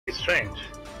strange.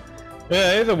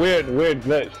 Yeah, it's a weird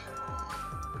glitch.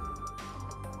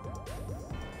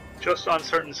 Just on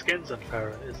certain skins on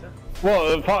Farah, is it?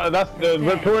 Well, that's the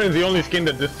Vaporeon's the only skin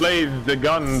that displays the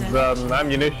gun's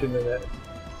ammunition in it.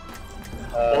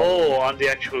 Oh, on the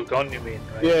actual gun you mean,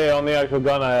 right? Yeah, on the actual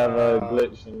gun I have a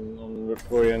glitch on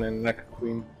Vaporeon and Mecha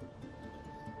Queen.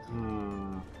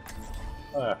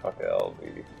 Ah, fuck it, I'll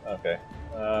be... Okay.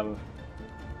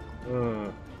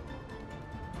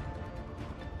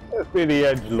 Let's be the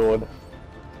Edgelord.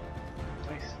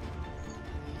 Nice.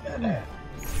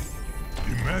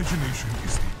 Imagination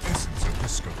is the essence of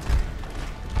discovery.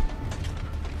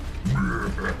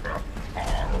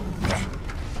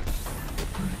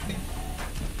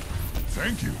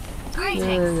 Thank you.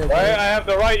 Right, I have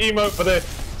the right emote for this.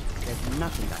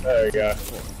 There we go.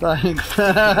 Thanks.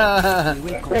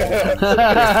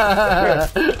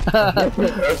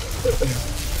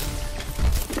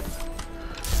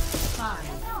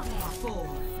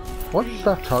 What's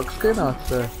that tug skin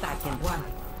after?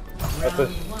 That's a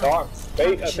shark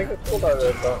bait, I think it's called, I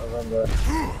don't remember.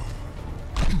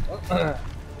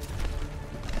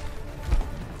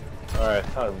 Alright,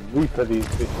 how to reaper these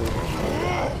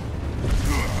bitches.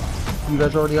 You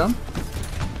guys already on?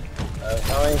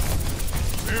 Coming.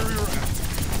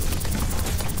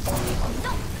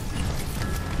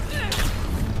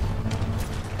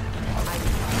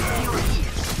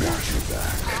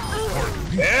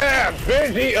 Yeah,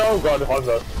 busy! Oh god,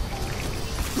 Honda.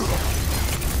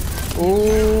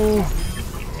 Oh!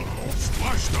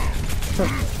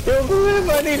 Kill him,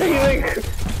 I need healing!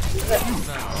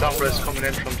 Sombra's coming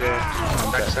in from the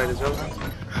backside as well.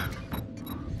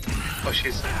 Oh,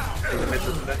 she's in the middle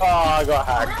of the back. Oh, I got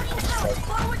hacked.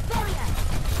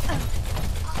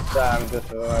 Damn, just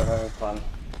having fun.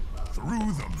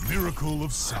 Through the miracle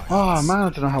of science. Oh man, I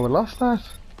don't know how we lost that.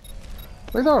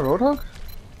 Where's our Roadhog?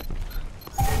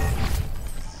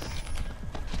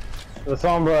 The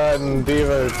Sombra and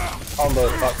Diva's combo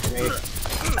fucked me.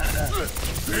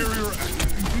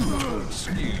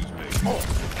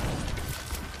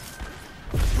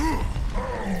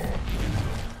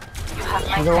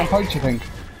 Is there one punch, you think?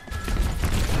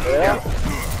 Yeah.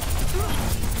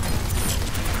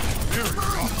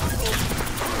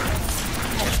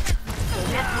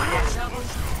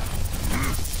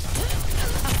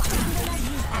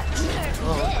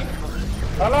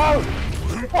 Hello!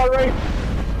 Sorry!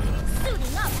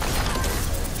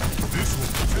 This will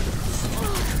protect us.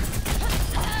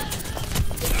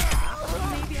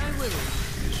 Maybe I will.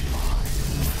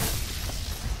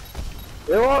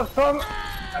 You want some?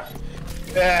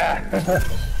 Yeah!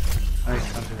 Nice,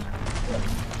 Hunter.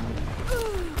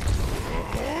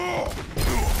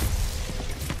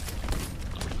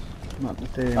 Not the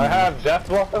thing. I have Death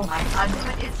Blossom. My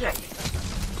ultimate is ready.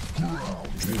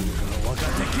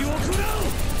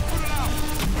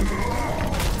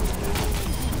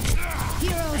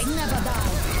 Heroes never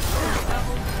die.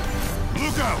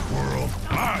 Look out, world!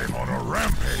 I'm on a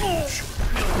rampage.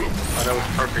 Oh, that was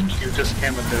perfect. You just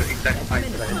came at the exact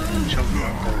time that I jumped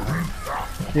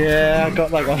out. Yeah, I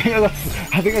got like I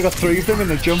think I got 3 of them in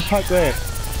the jump pack there.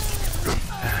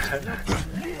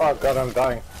 Oh god, I'm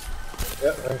dying.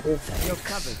 Yep, thank you. You're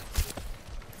covered.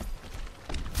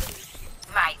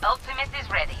 My ultimate is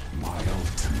ready.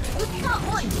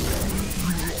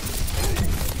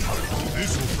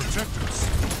 This will protect us.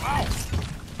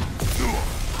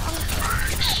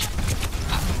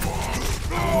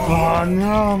 Oh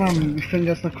no, man, your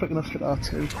finger's not quick enough to get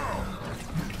R2.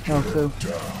 R2.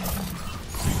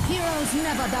 Heroes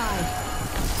never die.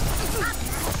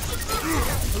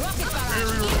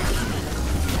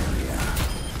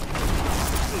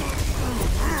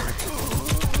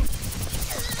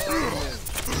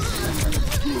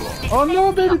 Oh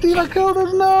no, baby Dina killed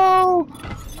us, no!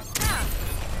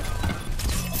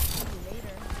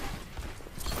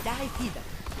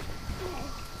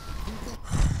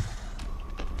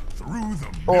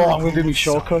 Oh, I'm gonna do my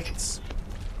shortcut.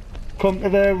 Come to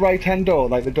the right hand door,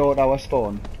 like the door at our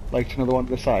spawn. Like to another one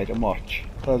to the side and watch.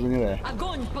 Tell us when you're there.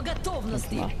 Огонь по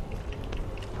готовности.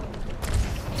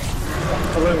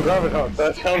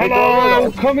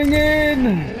 Hello, coming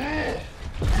in!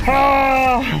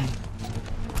 Ah!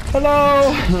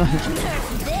 Hello!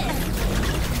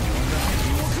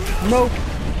 Nope.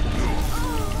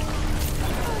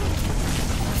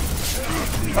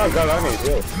 Oh god, I need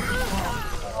you.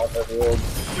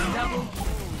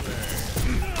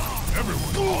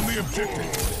 Everyone on the objective.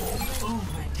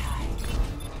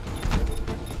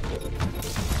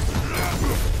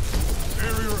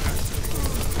 Barrier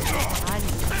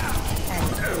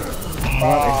Oh,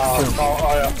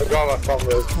 I forgot my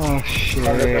combos. Oh shit.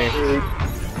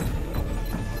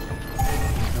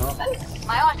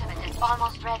 My ultimate is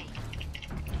almost ready.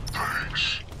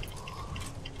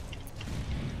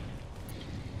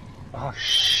 Oh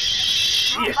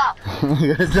shit! Move up.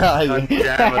 You're gonna die. God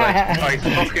damn it! I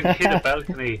fucking hit a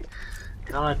balcony.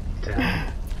 God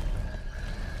damn.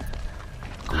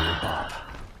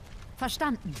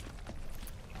 Verstanden.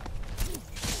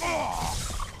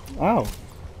 Ow.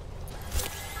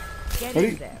 Get Ready?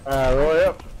 in there. Roy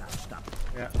up.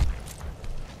 Yeah.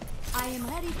 I am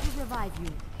ready to revive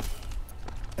you.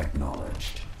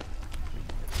 Acknowledged.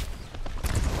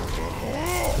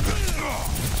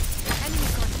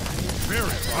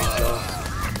 Very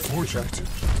unfortunate.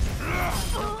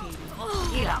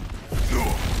 Heal up.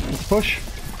 Let's push.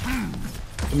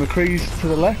 The McCree's to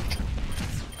the left.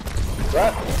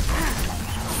 Right.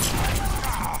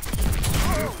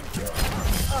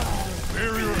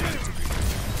 Barrier activated.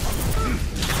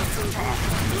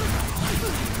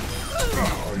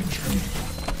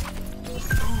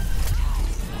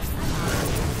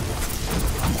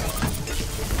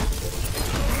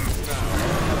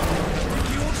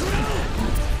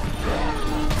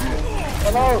 Oh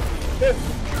no! Shit!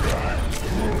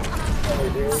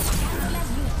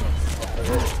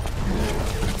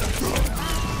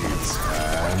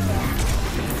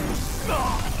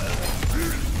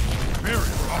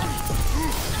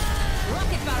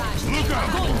 Rocket barrage. Look out.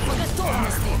 Going for the storm.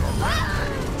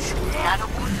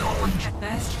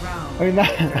 Best round. I mean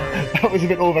that was a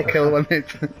bit overkill, wasn't it?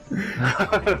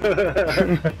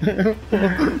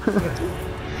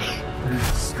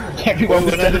 Everyone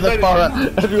was in the bar.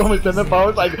 Everyone was in the bar.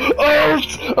 Was like,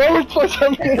 oh, put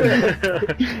something.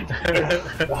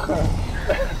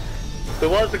 There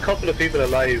was a couple of people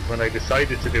alive when I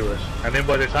decided to do it, and then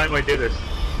by the time I did it,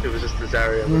 it was just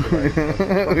Zarya was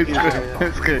alive.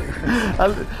 It's good.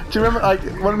 Do you remember, like,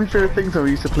 one of my favourite things when we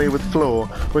used to play with Flo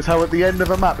was how at the end of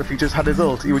a map, if he just had his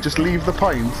ult, he would just leave the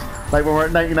point, like when we're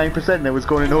at 99% and it was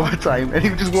going in overtime, and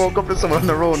he would just walk up to someone on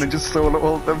their own and just solo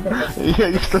ult them. Yeah, I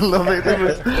used to love it.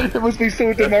 It must be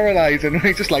so demoralising when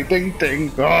he's just like, ding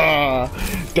ding, ah,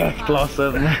 death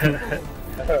blossom. 3,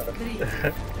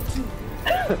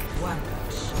 2, 1.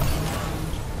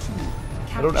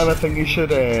 I don't ever think you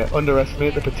should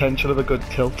underestimate the potential of a good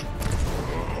tilt.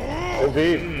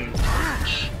 Indeed.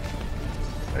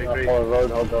 I agree. Oh,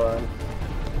 Roadhog go around.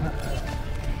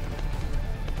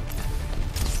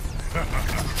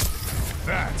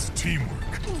 That's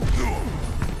teamwork.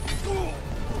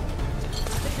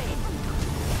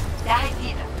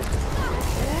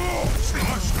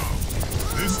 Smash down.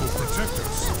 This will protect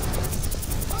us.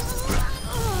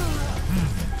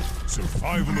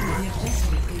 Survival of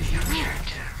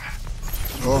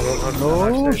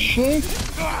Oh shit!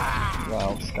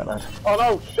 Wow, scattered. Oh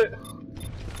no, shit!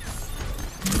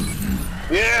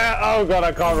 Yeah! Oh god,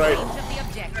 I can't race.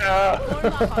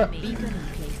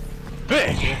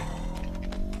 Bitch!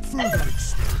 further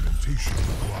experimentation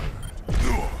required.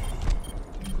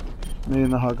 Me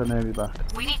and the hog are nearly back.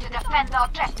 We need to defend the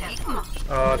objective.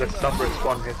 Oh, the stomper is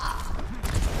one hit.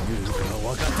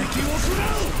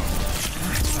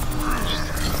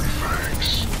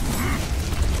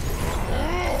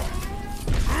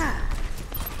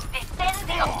 Defend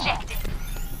the objective.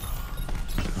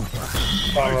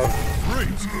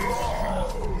 Great.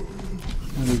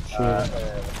 I need to...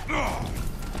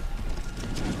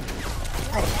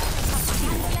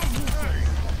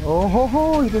 Oh ho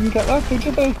ho, you didn't get that, did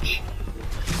you, bitch?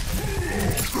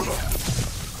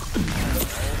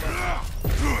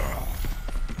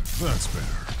 That's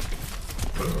better.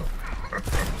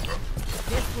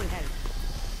 This will help.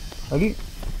 Ready?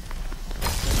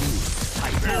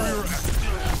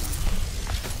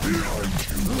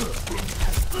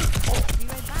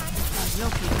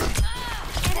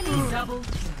 Enemy double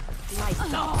kill.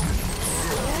 Lights off.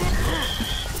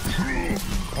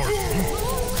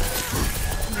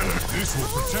 This will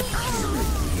protect us.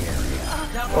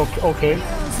 Okay.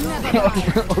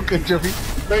 Okay, Joey.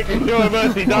 Making sure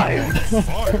Mercy dies.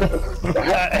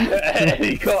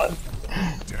 Any cost.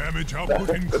 Damage output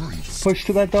increase. Push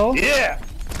to that door. Yeah!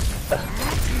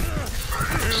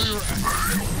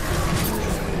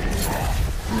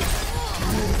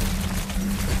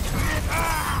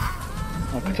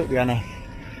 I took the Anna.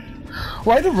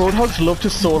 Why do Roadhogs love to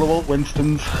solo ult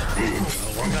Winstons?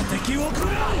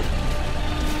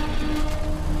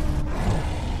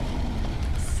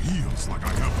 Feels like I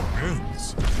have the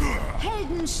wins.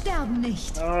 Helden sterben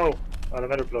nicht. Oh, the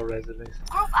metal blow raised at least.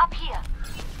 Group up here.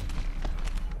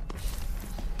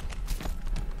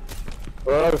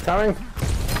 Roadhog's coming.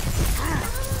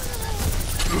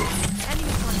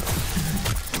 Enemy contact.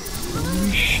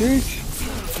 Holy shit.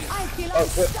 I feel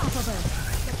unstoppable.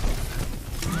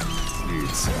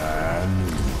 It's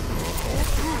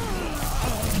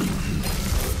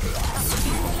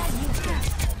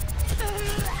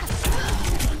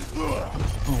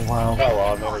now. Oh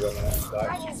well, I'm never gonna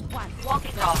die. Walk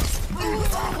it off.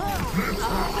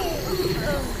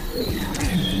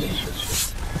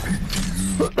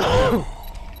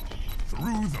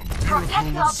 Through the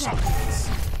miracle of science.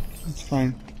 It's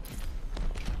fine.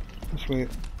 Just wait.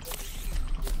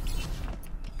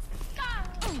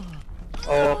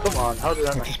 Oh, come on, how did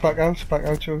that Just back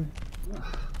out, Joey.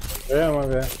 Yeah, I'm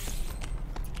okay.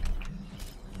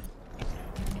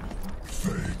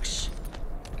 Thanks.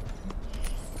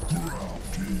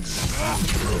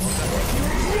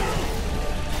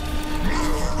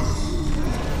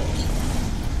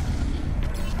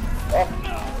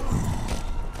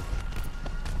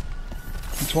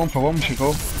 It's 1 for 1, we should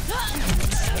go.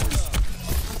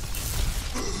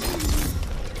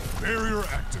 Barrier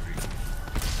activated.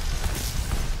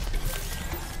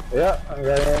 Yeah, I'm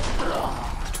going.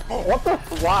 What the?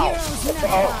 Wow.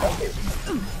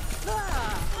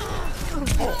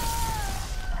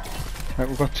 Right,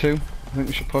 we've got 2. I think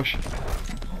we should push.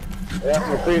 Yeah,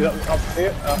 we'll see that up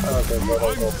here. Okay,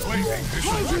 I'm claiming this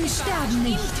Poison stab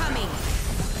me. Incoming.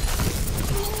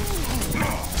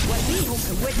 What we hope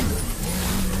to witness.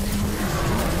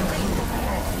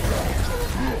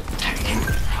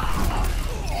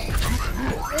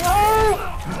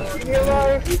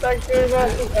 I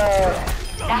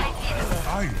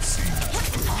see.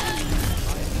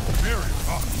 Very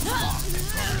hot.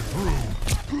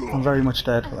 Through. I'm very much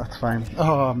dead, but that's fine.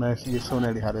 Oh, mercy, you so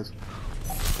nearly had it.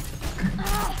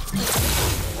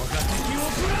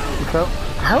 So,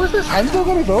 how is this handle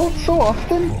gonna go so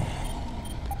often?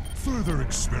 Further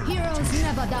experiment. Heroes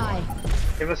never die.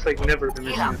 He must like never been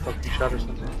missing a fucking shot or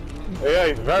something. Yeah,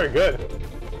 he's very good.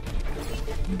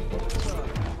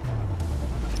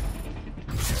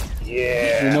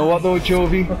 Yeah. You know what though,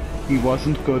 Jovi? He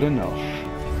wasn't good enough.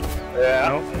 Yeah.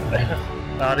 No,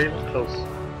 not even close.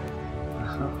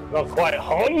 Not quite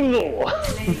humble.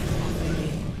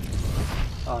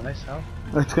 Oh, nice help.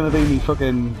 It's gonna be me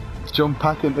fucking jump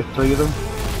pack into 3 of them.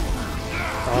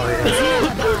 Oh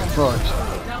yeah. Right.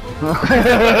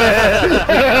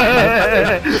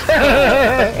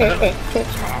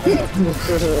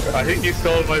 I think you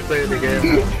stole my play of the game.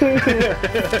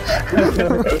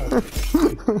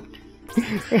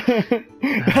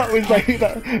 That was like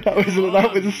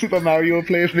that was a Super Mario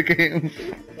play of the game.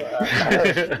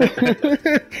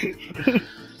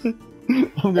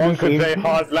 One could say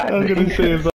hard landing. I'm gonna save that.